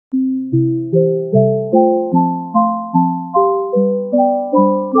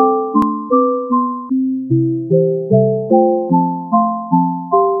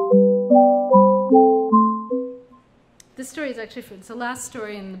actually, it's the last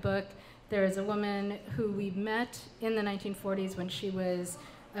story in the book. There is a woman who we met in the 1940s when she was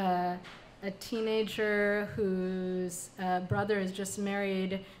a teenager whose brother has just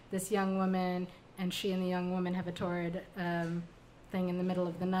married this young woman, and she and the young woman have a torrid thing in the middle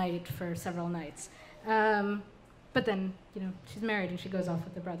of the night for several nights. But then, she's married and she goes off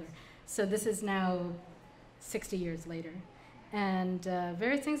with the brother. So this is now 60 years later. And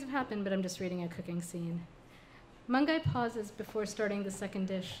various things have happened, but I'm just reading a cooking scene. Mungai pauses before starting the second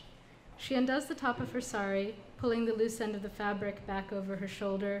dish. She undoes the top of her sari, pulling the loose end of the fabric back over her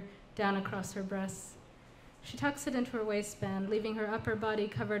shoulder, down across her breasts. She tucks it into her waistband, leaving her upper body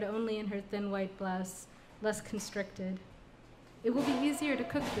covered only in her thin white blouse, less constricted. It will be easier to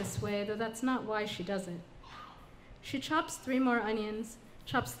cook this way, though that's not why she does it. She chops 3 more onions,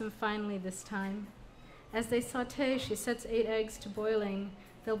 chops them finely this time. As they saute, she sets 8 eggs to boiling.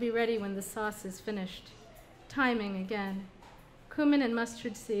 They'll be ready when the sauce is finished. Timing again. Cumin and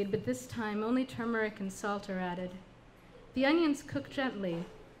mustard seed, but this time only turmeric and salt are added. The onions cook gently,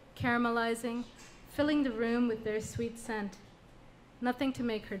 caramelizing, filling the room with their sweet scent. Nothing to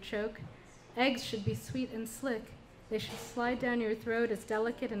make her choke. Eggs should be sweet and slick. They should slide down your throat as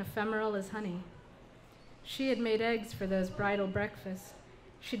delicate and ephemeral as honey. She had made eggs for those bridal breakfasts.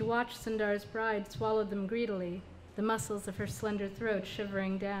 She'd watched Sundar's bride swallow them greedily, the muscles of her slender throat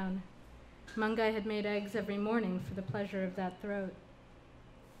shivering down. Mungai had made eggs every morning for the pleasure of that throat.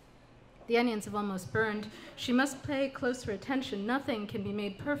 The onions have almost burned. She must pay closer attention. Nothing can be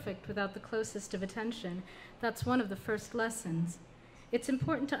made perfect without the closest of attention. That's one of the first lessons. It's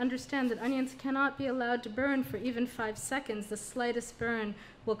important to understand that onions cannot be allowed to burn for even 5 seconds. The slightest burn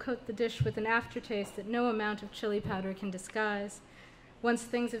will coat the dish with an aftertaste that no amount of chili powder can disguise. Once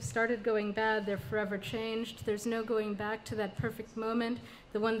things have started going bad, they're forever changed. There's no going back to that perfect moment,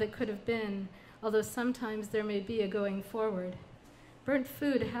 the one that could have been, although sometimes there may be a going forward. Burnt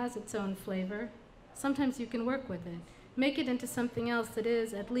food has its own flavor. Sometimes you can work with it, make it into something else that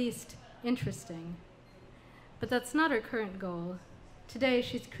is, at least, interesting. But that's not her current goal. Today,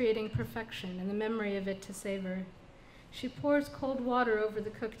 she's creating perfection and the memory of it to savor. She pours cold water over the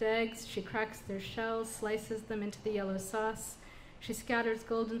cooked eggs. She cracks their shells, slices them into the yellow sauce. She scatters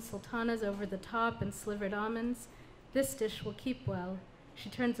golden sultanas over the top and slivered almonds. This dish will keep well. She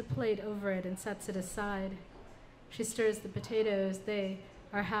turns a plate over it and sets it aside. She stirs the potatoes. They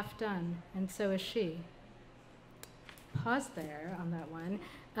are half done, and so is she. Pause there on that one.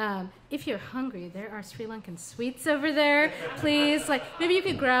 If you're hungry, there are Sri Lankan sweets over there. Please, maybe you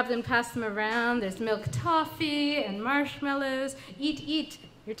could grab them, pass them around. There's milk toffee and marshmallows. Eat, eat.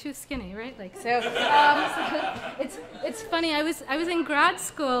 You're too skinny, right? It's funny. I was in grad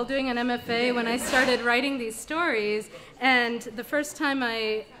school doing an MFA when I started writing these stories, and the first time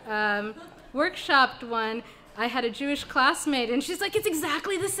I workshopped one, I had a Jewish classmate, and she's like, "It's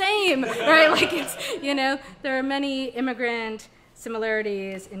exactly the same, right? There are many immigrant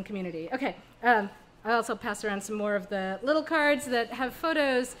similarities in community." Okay, I also pass around some more of the little cards that have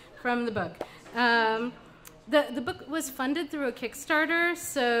photos from the book. The book was funded through a Kickstarter,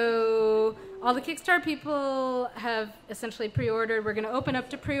 so all the Kickstarter people have essentially pre-ordered. We're going to open up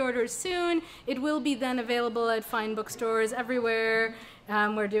to pre-orders soon. It will be then available at fine bookstores everywhere.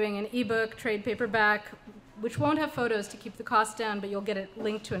 We're doing an ebook, trade paperback, which won't have photos to keep the cost down, but you'll get it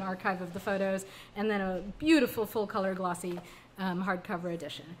linked to an archive of the photos, and then a beautiful full-color glossy hardcover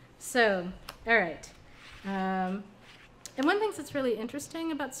edition. So, all right. And one thing that's really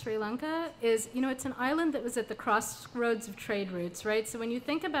interesting about Sri Lanka is, it's an island that was at the crossroads of trade routes, right? So when you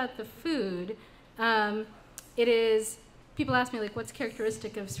think about the food, it is, people ask me, what's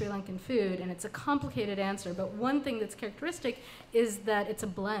characteristic of Sri Lankan food? And it's a complicated answer, but one thing that's characteristic is that it's a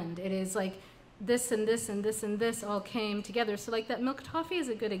blend. It is this and this and this and this all came together. So that milk toffee is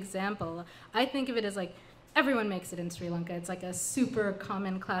a good example. I think of it as everyone makes it in Sri Lanka. It's a super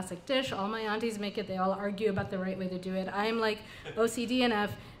common classic dish. All my aunties make it. They all argue about the right way to do it. I'm OCD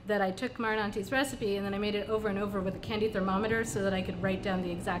enough that I took my auntie's recipe and then I made it over and over with a candy thermometer so that I could write down the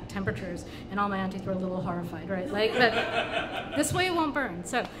exact temperatures. And all my aunties were a little horrified, right? But this way it won't burn.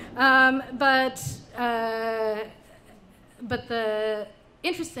 So, but the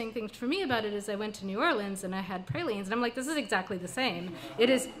interesting thing for me about it is I went to New Orleans and I had pralines, and I'm this is exactly the same. It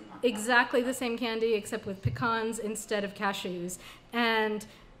is exactly the same candy except with pecans instead of cashews. And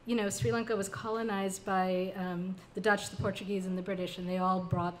Sri Lanka was colonized by the Dutch, the Portuguese, and the British, and they all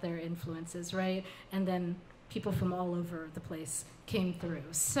brought their influences, right? And then people from all over the place came through.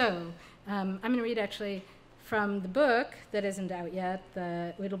 So I'm going to read actually from the book that isn't out yet.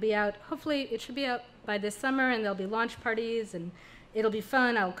 It'll be out, hopefully it should be out by this summer, and there'll be launch parties, and it'll be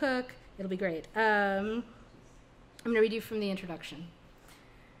fun. I'll cook. It'll be great. I'm going to read you from the introduction.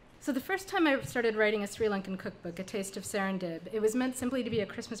 So the first time I started writing a Sri Lankan cookbook, A Taste of Serendib, it was meant simply to be a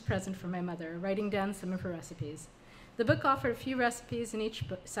Christmas present for my mother, writing down some of her recipes. The book offered a few recipes in each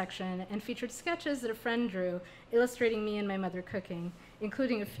section and featured sketches that a friend drew, illustrating me and my mother cooking,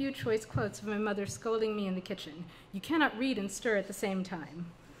 including a few choice quotes of my mother scolding me in the kitchen. You cannot read and stir at the same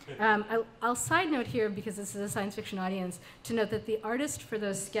time. I'll side note here, because this is a science fiction audience, to note that the artist for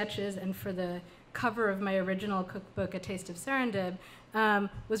those sketches and for the cover of my original cookbook, A Taste of Serendib,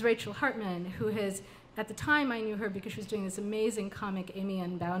 was Rachel Hartman, who has, at the time I knew her because she was doing this amazing comic, Amy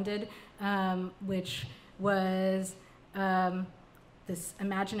Unbounded, which was this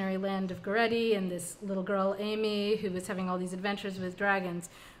imaginary land of Goretti and this little girl, Amy, who was having all these adventures with dragons.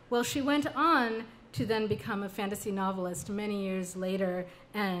 Well, she went on to then become a fantasy novelist many years later,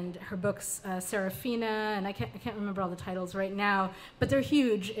 and her books, Serafina, and I can't remember all the titles right now, but they're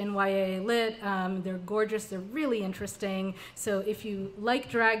huge in YA Lit. They're gorgeous, they're really interesting. So if you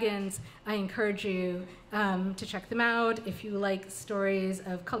like dragons, I encourage you to check them out. If you like stories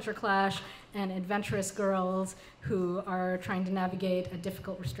of culture clash and adventurous girls who are trying to navigate a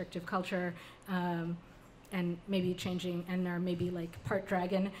difficult, restrictive culture, and maybe changing, and are maybe like part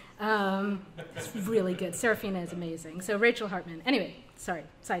dragon. It's really good. Serafina is amazing. So Rachel Hartman. Anyway, sorry,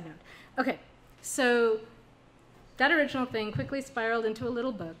 side note. Okay, so that original thing quickly spiraled into a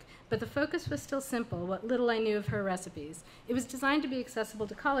little book, but the focus was still simple, what little I knew of her recipes. It was designed to be accessible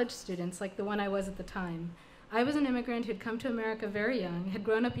to college students like the one I was at the time. I was an immigrant who'd come to America very young, had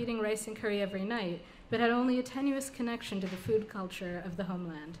grown up eating rice and curry every night, but had only a tenuous connection to the food culture of the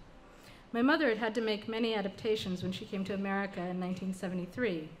homeland. My mother had had to make many adaptations when she came to America in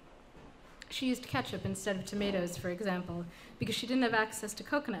 1973. She used ketchup instead of tomatoes, for example, because she didn't have access to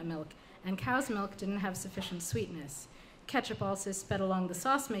coconut milk, and cow's milk didn't have sufficient sweetness. Ketchup also sped along the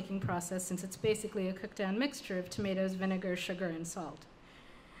sauce-making process, since it's basically a cooked-down mixture of tomatoes, vinegar, sugar, and salt.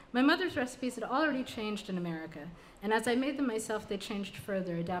 My mother's recipes had already changed in America, and as I made them myself, they changed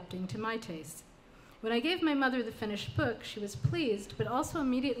further, adapting to my tastes. When I gave my mother the finished book, she was pleased, but also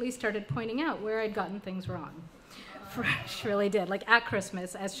immediately started pointing out where I'd gotten things wrong. She really did, like at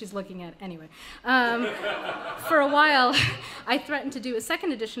Christmas, as she's looking at, anyway. For a while, I threatened to do a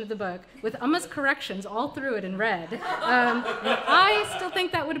second edition of the book with Umma's corrections all through it in red. And I still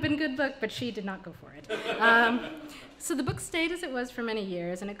think that would have been a good book, but she did not go for it. So the book stayed as it was for many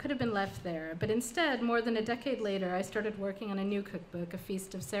years, and it could have been left there. But instead, more than a decade later, I started working on a new cookbook, A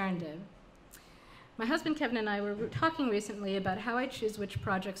Feast of Serendib. My husband Kevin and I were talking recently about how I choose which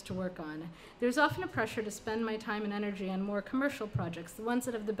projects to work on. There's often a pressure to spend my time and energy on more commercial projects, the ones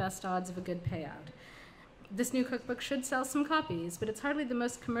that have the best odds of a good payout. This new cookbook should sell some copies, but it's hardly the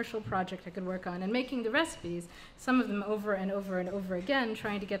most commercial project I could work on, and making the recipes, some of them over and over and over again,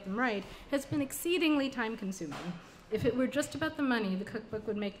 trying to get them right, has been exceedingly time-consuming. If it were just about the money, the cookbook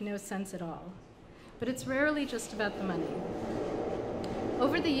would make no sense at all. But it's rarely just about the money.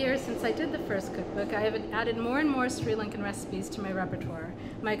 Over the years since I did the first cookbook, I have added more and more Sri Lankan recipes to my repertoire.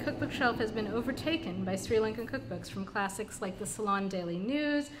 My cookbook shelf has been overtaken by Sri Lankan cookbooks, from classics like the Ceylon Daily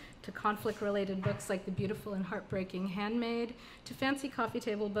News, to conflict-related books like The Beautiful and Heartbreaking Handmaid, to fancy coffee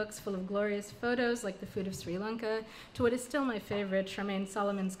table books full of glorious photos like The Food of Sri Lanka, to what is still my favorite, Charmaine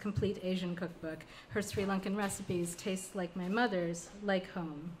Solomon's Complete Asian Cookbook. Her Sri Lankan recipes taste like my mother's, like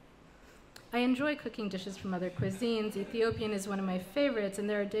home. I enjoy cooking dishes from other cuisines. Ethiopian is one of my favorites, and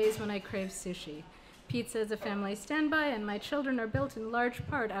there are days when I crave sushi. Pizza is a family standby, and my children are built in large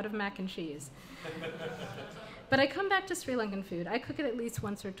part out of mac and cheese. But I come back to Sri Lankan food. I cook it at least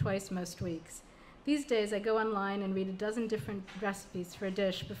once or twice most weeks. These days, I go online and read a dozen different recipes for a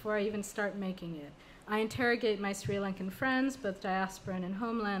dish before I even start making it. I interrogate my Sri Lankan friends, both diasporan and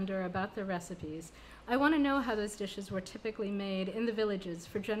homelander, about their recipes. I want to know how those dishes were typically made in the villages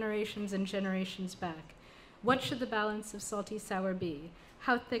for generations and generations back. What should the balance of salty-sour be?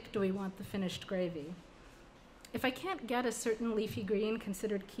 How thick do we want the finished gravy? If I can't get a certain leafy green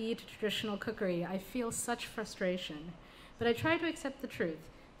considered key to traditional cookery, I feel such frustration. But I try to accept the truth,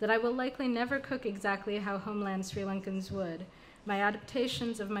 that I will likely never cook exactly how homeland Sri Lankans would. My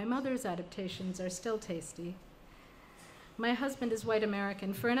adaptations of my mother's adaptations are still tasty. My husband is white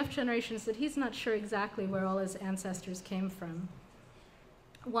American for enough generations that he's not sure exactly where all his ancestors came from.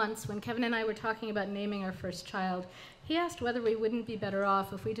 Once, when Kevin and I were talking about naming our first child, he asked whether we wouldn't be better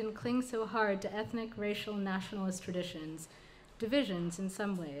off if we didn't cling so hard to ethnic, racial, nationalist traditions, divisions in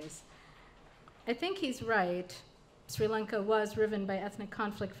some ways. I think he's right. Sri Lanka was riven by ethnic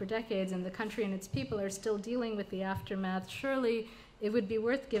conflict for decades, and the country and its people are still dealing with the aftermath. Surely it would be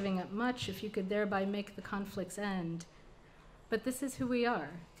worth giving up much if you could thereby make the conflicts end. But this is who we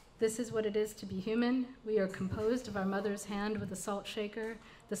are. This is what it is to be human. We are composed of our mother's hand with a salt shaker,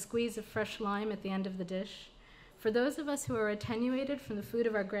 the squeeze of fresh lime at the end of the dish. For those of us who are attenuated from the food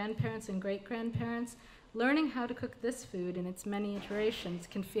of our grandparents and great-grandparents, learning how to cook this food in its many iterations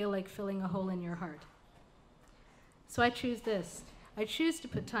can feel like filling a hole in your heart. So I choose this. I choose to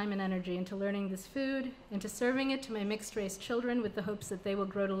put time and energy into learning this food, into serving it to my mixed-race children with the hopes that they will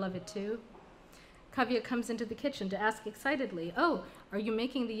grow to love it too. Kavya comes into the kitchen to ask excitedly, "Oh, are you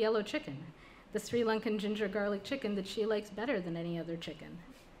making the yellow chicken, the Sri Lankan ginger garlic chicken that she likes better than any other chicken?"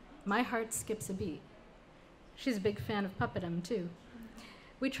 My heart skips a beat. She's a big fan of puppetdom, too.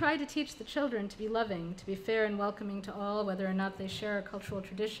 We try to teach the children to be loving, to be fair and welcoming to all, whether or not they share our cultural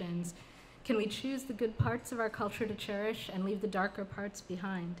traditions. Can we choose the good parts of our culture to cherish and leave the darker parts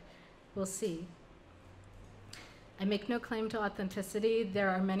behind? We'll see. I make no claim to authenticity. There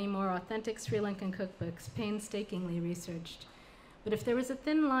are many more authentic Sri Lankan cookbooks, painstakingly researched. But if there was a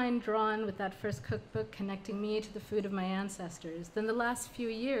thin line drawn with that first cookbook connecting me to the food of my ancestors, then the last few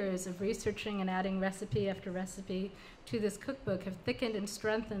years of researching and adding recipe after recipe to this cookbook have thickened and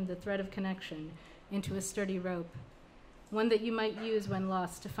strengthened the thread of connection into a sturdy rope, one that you might use when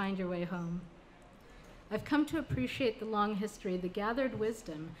lost to find your way home. I've come to appreciate the long history, the gathered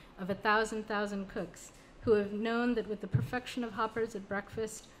wisdom of 1,000 cooks who have known that with the perfection of hoppers at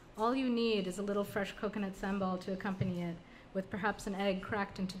breakfast, all you need is a little fresh coconut sambal to accompany it, with perhaps an egg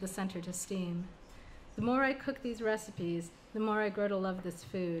cracked into the center to steam. The more I cook these recipes, the more I grow to love this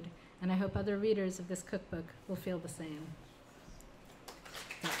food, and I hope other readers of this cookbook will feel the same.